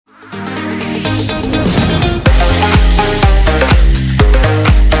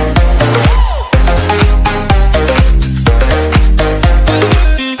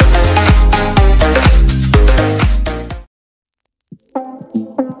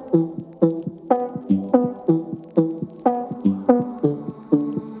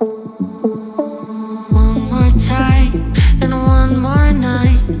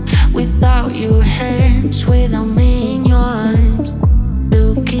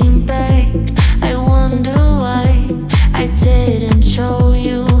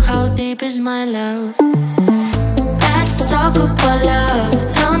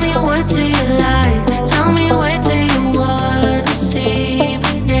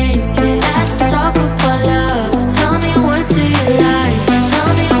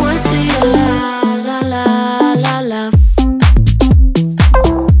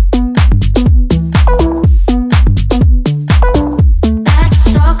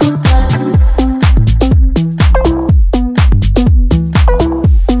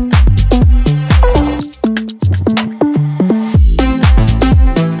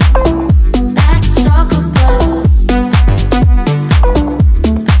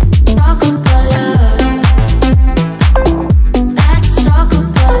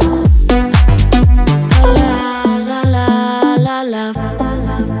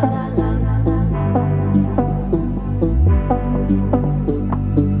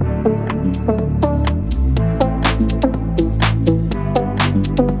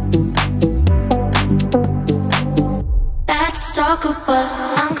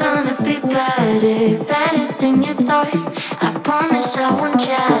it, better than you thought. I promise I won't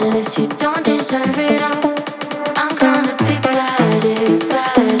jealous, you don't deserve it all. I'm gonna be bad it,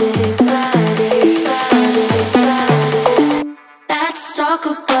 bad it, bad it, bad it, bad it. Let's talk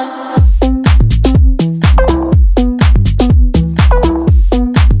about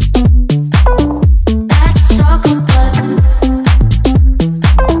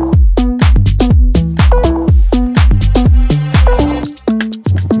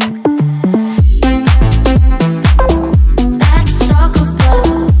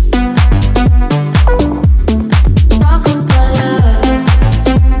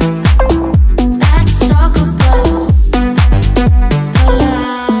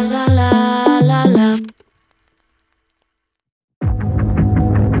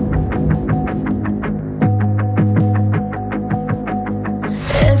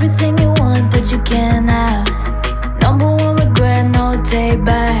everything you want, but you can't have. Number one regret, no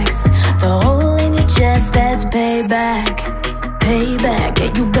takebacks. The hole in your chest, that's payback. Payback,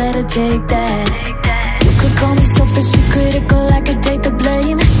 yeah, you better take that. You could call me selfish and critical, I could take the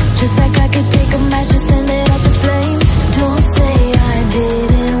blame. Just like I could take a match and send it up in flames. Don't say I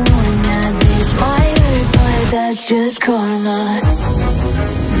didn't warn ya. This might hurt, but that's just karma.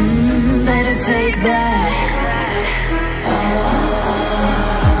 Better take that.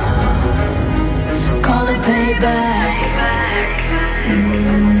 Call it payback.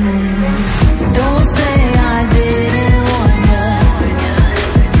 Don't say I didn't warn ya.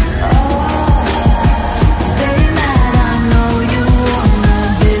 Stay mad, I know you wanna.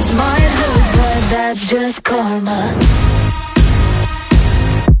 This might hurt, but that's just karma.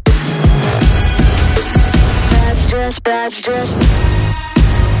 That's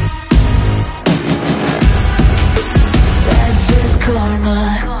just karma.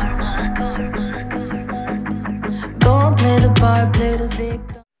 Go and play the part, play the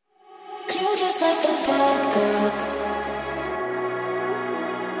victim. You just like the fat girl.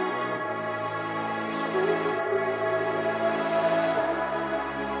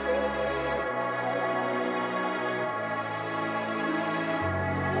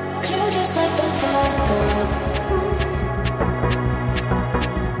 You just like the fat girl.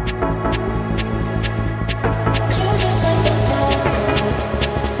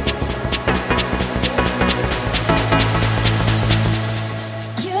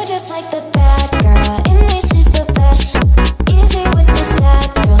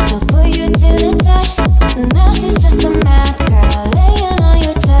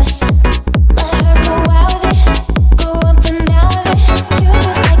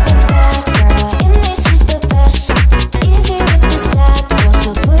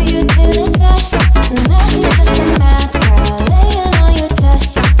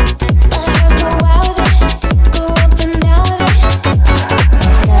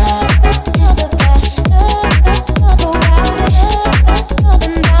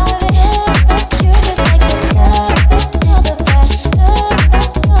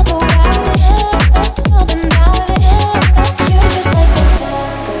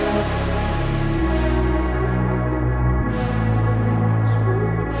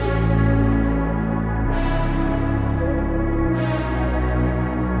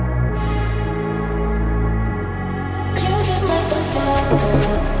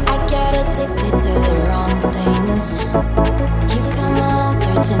 I get addicted to the wrong things. You come along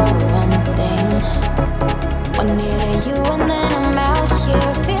searching for one thing. One near you and then I'm out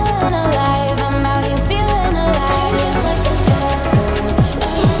here feeling alive. I'm out here feeling alive. Just like the fat girl.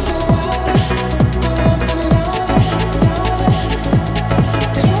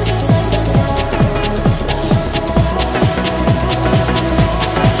 You just like the fat girl.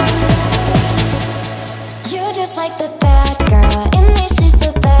 You just like the bad girl.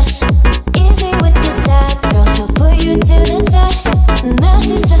 Now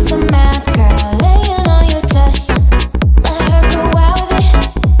she's just a man.